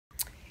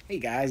Hey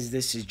guys,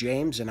 this is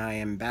James, and I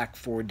am back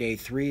for day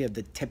 3 of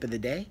the tip of the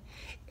day.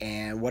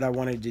 And what I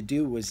wanted to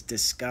do was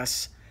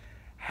discuss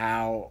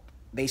how,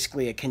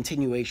 basically, a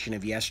continuation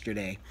of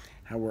yesterday,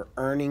 how we're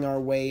earning our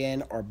way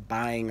in or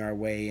buying our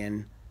way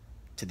in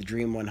to the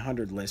Dream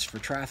 100 list for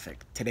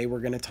traffic. Today,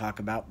 we're going to talk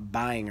about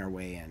buying our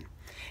way in.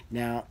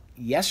 Now,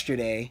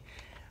 yesterday,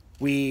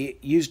 we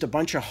used a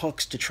bunch of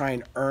hooks to try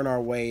and earn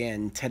our way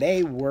in.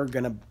 Today, we're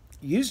going to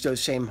use those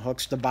same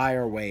hooks to buy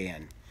our way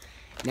in.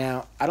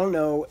 Now, I don't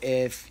know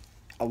if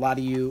a lot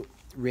of you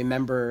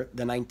remember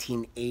the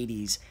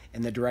 1980s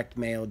and the direct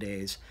mail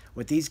days.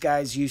 What these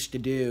guys used to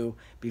do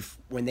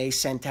when they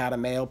sent out a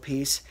mail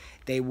piece,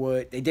 they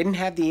didn't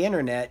have the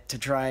internet to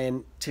try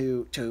and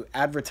to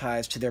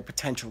advertise to their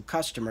potential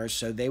customers,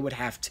 so they would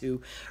have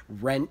to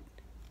rent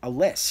a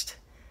list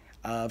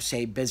of,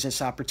 say,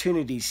 business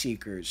opportunity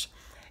seekers.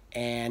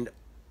 And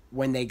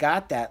when they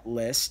got that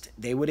list,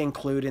 they would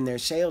include in their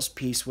sales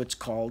piece what's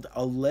called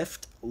a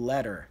lift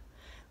letter.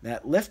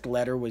 That lift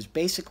letter was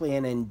basically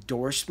an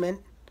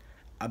endorsement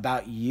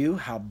about you,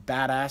 how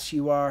badass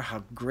you are,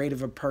 how great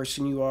of a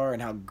person you are,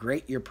 and how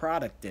great your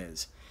product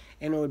is.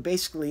 And it would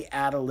basically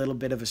add a little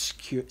bit of a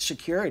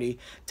security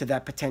to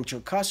that potential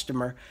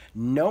customer,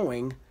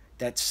 knowing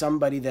that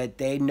somebody that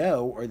they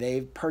know or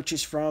they've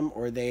purchased from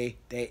or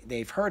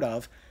they've heard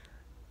of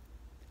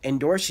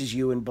endorses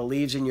you and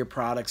believes in your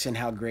products and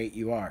how great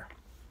you are.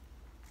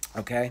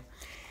 Okay?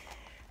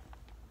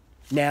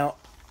 Now,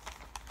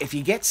 if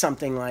you get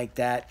something like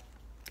that,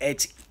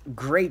 it's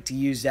great to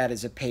use that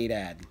as a paid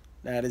ad.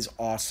 That is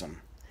awesome.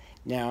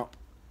 Now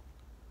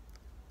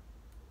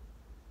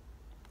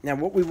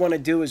what we want to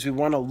do is we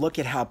want to look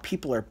at how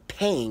people are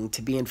paying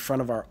to be in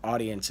front of our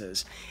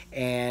audiences.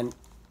 And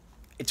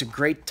it's a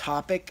great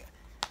topic.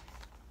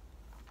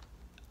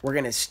 We're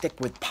going to stick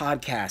with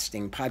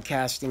podcasting.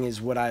 Podcasting is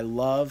what I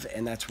love,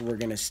 and that's what we're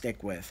going to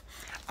stick with.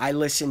 I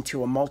listen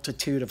to a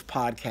multitude of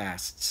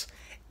podcasts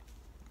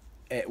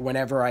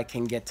whenever I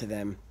can get to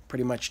them,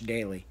 pretty much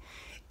daily.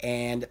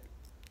 And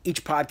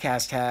each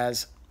podcast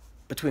has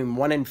between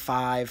 1 and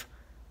 5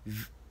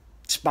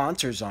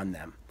 sponsors on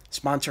them,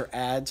 sponsor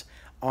ads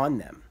on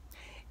them.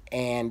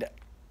 And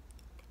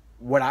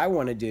what I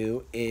want to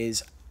do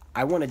is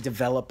I want to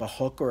develop a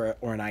hook or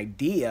an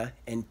idea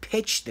and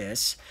pitch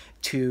this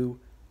to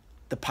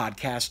the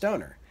podcast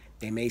owner.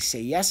 They may say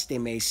yes, they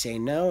may say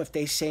no. If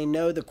they say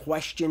no, the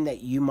question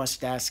that you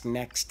must ask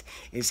next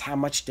is, how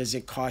much does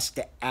it cost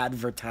to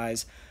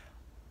advertise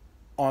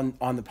on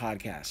the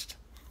podcast?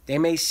 They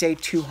may say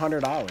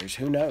 $200,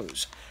 who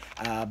knows?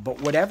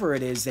 But whatever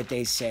it is that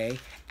they say,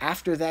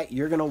 after that,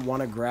 you're going to want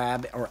to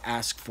grab or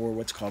ask for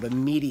what's called a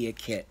media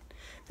kit.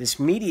 This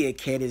media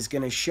kit is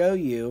going to show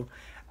you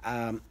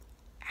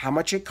how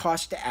much it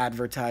costs to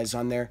advertise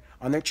on their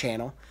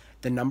channel,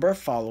 the number of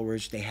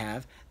followers they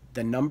have,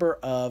 the number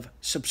of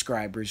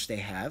subscribers they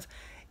have,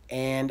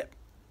 and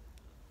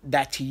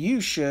that to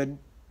you should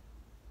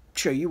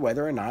show you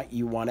whether or not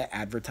you want to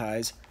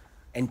advertise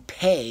and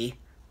pay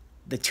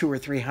the $200 or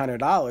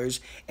 $300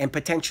 and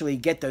potentially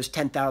get those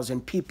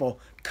 10,000 people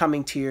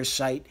coming to your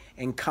site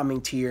and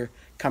coming to your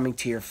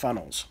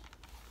funnels.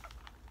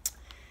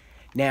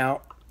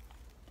 Now,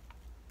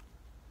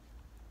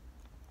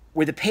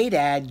 with a paid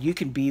ad, you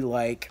can be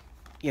like,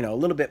 a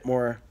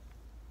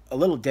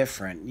little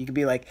different. You could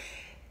be like,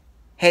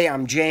 hey,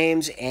 I'm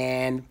James,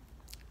 and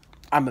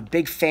I'm a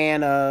big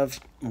fan of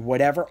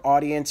whatever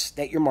audience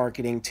that you're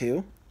marketing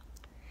to.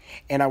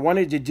 And I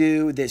wanted to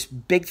do this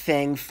big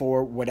thing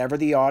for whatever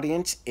the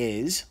audience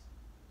is,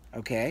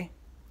 okay?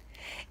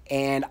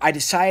 And I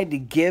decided to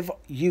give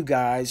you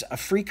guys a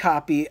free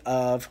copy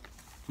of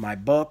my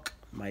book,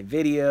 my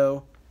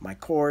video, my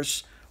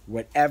course,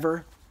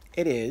 whatever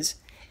it is.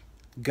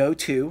 Go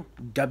to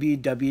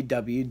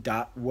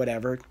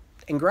www.whatever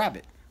and grab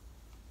it,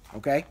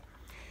 okay?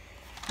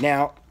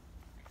 Now,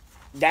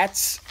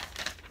 that's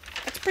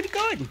pretty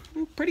good.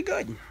 Pretty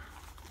good.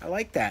 I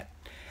like that.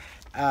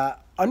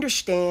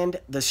 Understand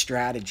the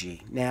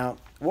strategy. Now,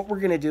 what we're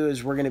going to do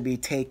is we're going to be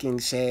taking,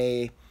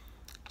 say,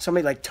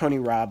 somebody like Tony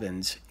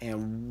Robbins,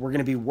 and we're going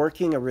to be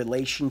working a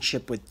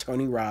relationship with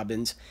Tony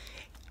Robbins,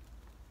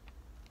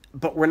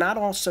 but we're not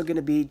also going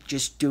to be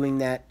just doing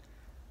that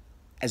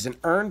as an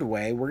earned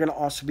way. We're going to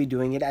also be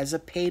doing it as a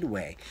paid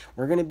way.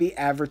 We're going to be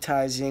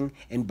advertising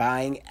and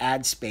buying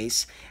ad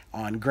space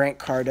on Grant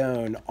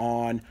Cardone,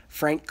 on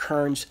Frank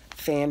Kern's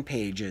fan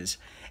pages,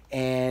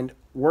 and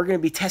we're going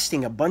to be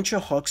testing a bunch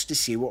of hooks to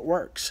see what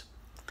works.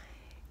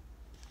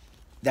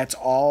 That's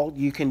all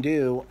you can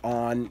do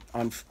on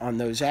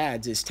those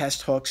ads, is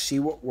test hooks, see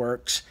what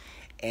works,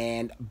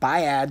 and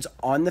buy ads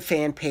on the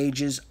fan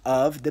pages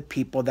of the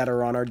people that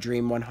are on our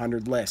Dream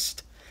 100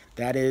 list.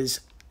 That is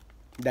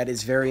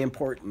very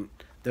important.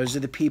 Those are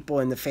the people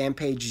in the fan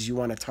pages you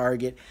want to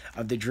target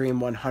of the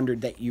Dream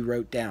 100 that you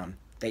wrote down,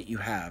 that you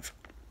have.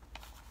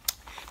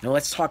 Now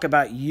let's talk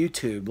about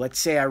YouTube. Let's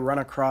say I run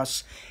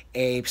across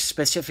a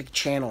specific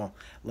channel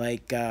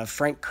like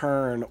Frank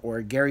Kern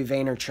or Gary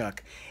Vaynerchuk,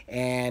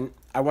 and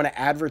I want to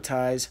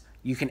advertise.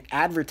 You can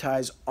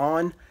advertise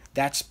on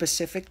that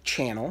specific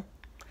channel,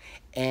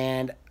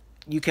 and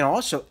you can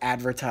also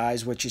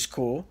advertise, which is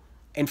cool,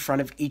 in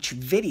front of each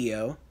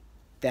video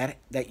that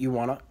you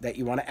want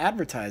to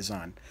advertise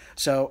on.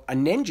 So a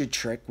ninja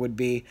trick would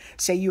be,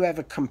 say you have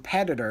a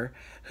competitor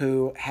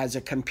who has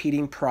a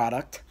competing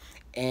product,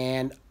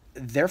 and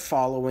their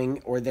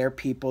following or their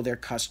people, their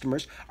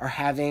customers, are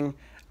having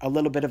a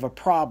little bit of a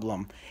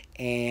problem,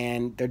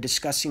 and they're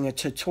discussing a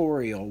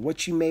tutorial.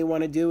 What you may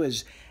want to do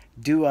is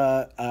do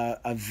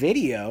a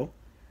video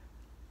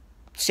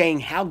saying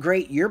how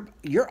great your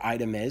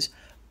item is.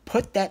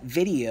 Put that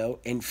video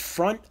in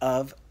front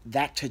of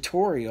that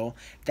tutorial.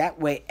 That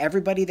way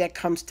everybody that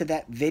comes to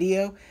that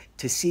video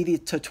to see the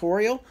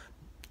tutorial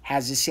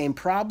has the same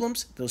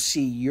problems. They'll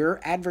see your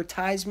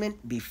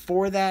advertisement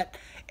before that,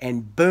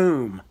 and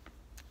boom,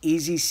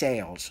 easy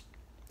sales.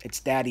 It's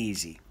that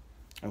easy.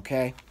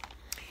 Okay?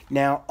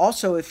 Now,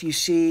 also, if you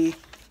see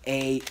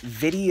a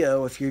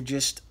video, if you're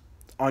just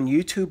on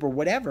YouTube or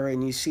whatever,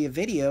 and you see a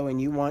video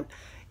and you want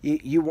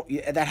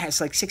that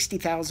has like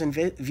 60,000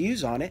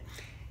 views on it,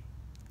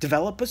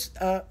 develop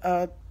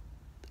a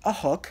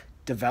hook,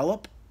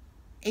 develop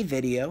a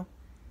video,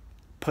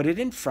 put it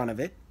in front of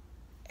it,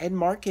 and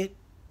market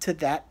to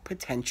that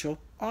potential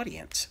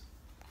audience.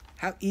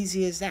 How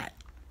easy is that?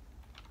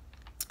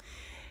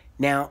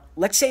 Now,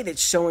 let's say that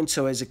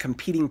so-and-so has a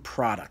competing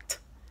product,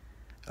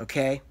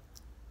 okay?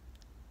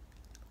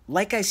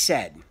 Like I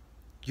said,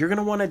 you're going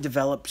to want to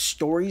develop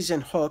stories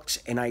and hooks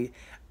and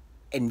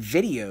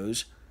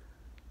videos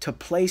to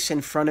place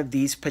in front of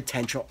these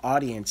potential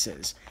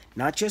audiences.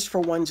 Not just for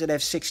ones that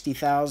have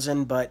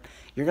 60,000, but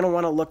you're going to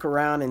want to look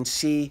around and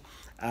see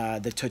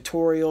the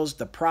tutorials,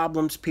 the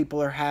problems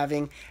people are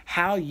having,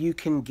 how you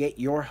can get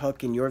your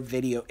hook and your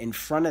video in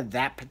front of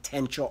that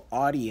potential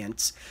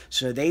audience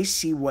so they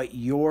see what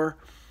your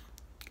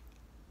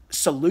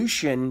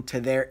solution to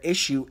their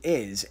issue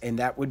is, and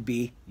that would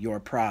be your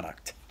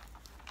product.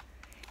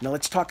 Now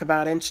let's talk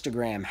about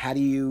Instagram.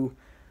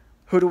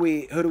 Who do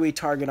we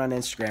target on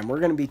Instagram? We're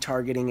going to be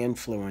targeting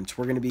influence.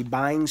 We're going to be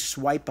buying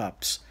swipe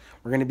ups.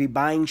 We're going to be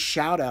buying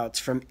shout outs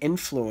from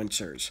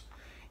influencers.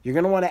 You're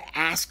going to want to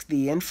ask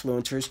the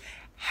influencers,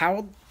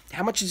 how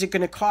much is it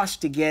going to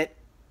cost to get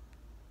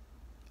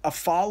a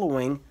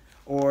following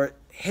or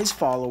his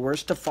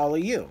followers to follow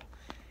you?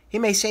 He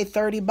may say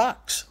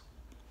 $30,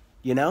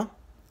 you know?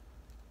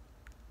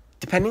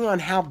 Depending on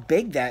how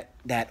big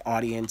that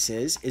audience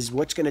is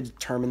what's going to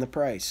determine the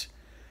price.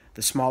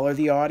 The smaller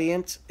the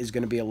audience is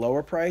going to be a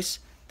lower price.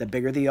 The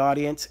bigger the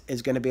audience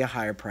is going to be a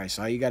higher price.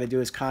 All you got to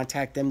do is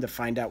contact them to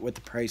find out what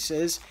the price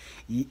is.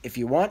 If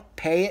you want,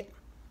 pay it.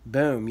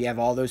 Boom, you have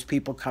all those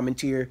people coming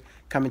to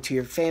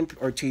your fan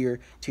or to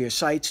your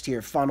sites, to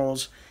your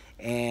funnels,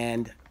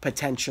 and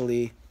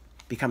potentially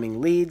becoming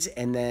leads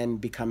and then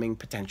becoming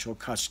potential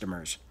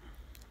customers.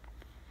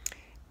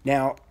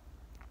 Now,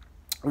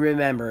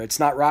 remember, it's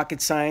not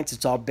rocket science.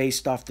 It's all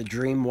based off the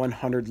Dream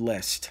 100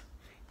 list.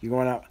 You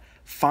want to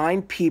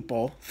find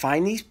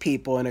these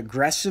people and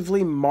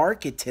aggressively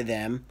market to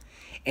them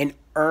and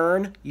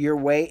earn your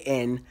way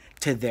in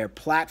to their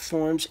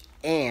platforms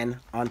and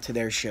onto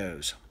their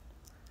shows.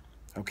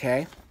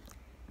 Okay?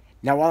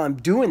 Now, while I'm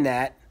doing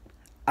that,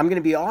 I'm going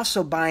to be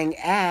also buying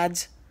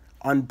ads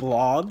on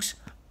blogs,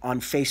 on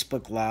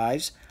Facebook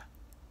Lives,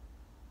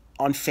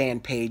 on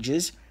fan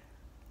pages,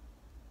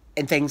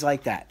 and things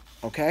like that.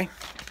 Okay?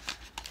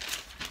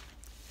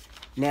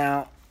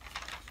 Now,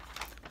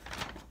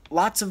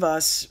 lots of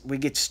us, we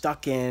get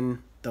stuck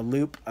in the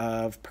loop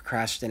of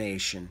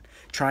procrastination,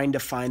 trying to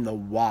find the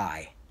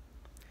why.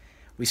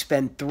 We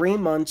spend 3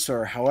 months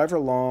or however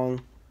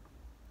long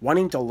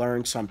wanting to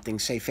learn something,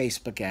 say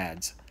Facebook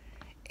ads.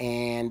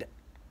 And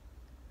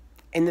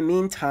in the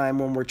meantime,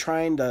 when we're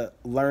trying to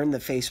learn the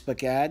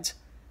Facebook ads,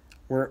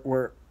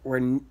 we're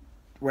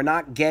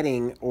not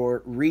getting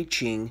or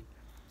reaching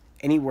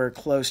anywhere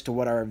close to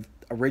what our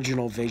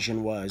original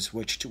vision was,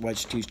 which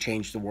was to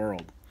change the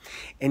world.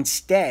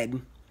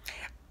 Instead,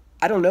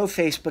 I don't know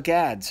Facebook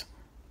ads.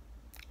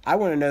 I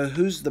want to know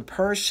who's the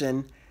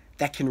person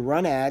that can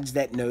run ads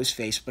that knows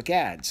Facebook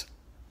ads.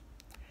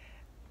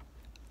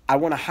 I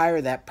want to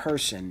hire that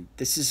person.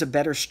 This is a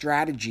better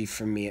strategy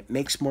for me. It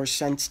makes more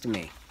sense to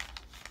me.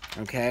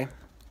 Okay?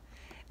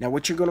 Now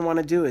what you're going to want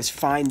to do is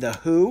find the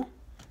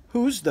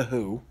who's the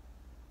who,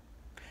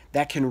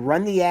 that can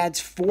run the ads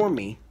for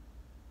me,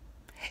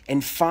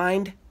 and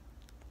find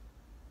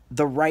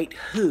the right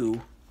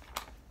who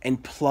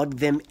and plug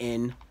them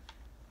in,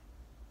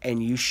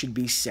 and you should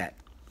be set.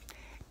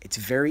 It's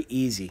very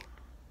easy.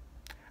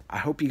 I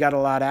hope you got a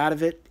lot out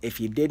of it. If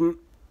you didn't,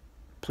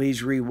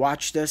 please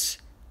re-watch this.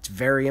 It's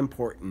very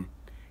important.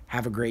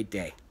 Have a great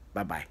day.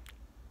 Bye-bye.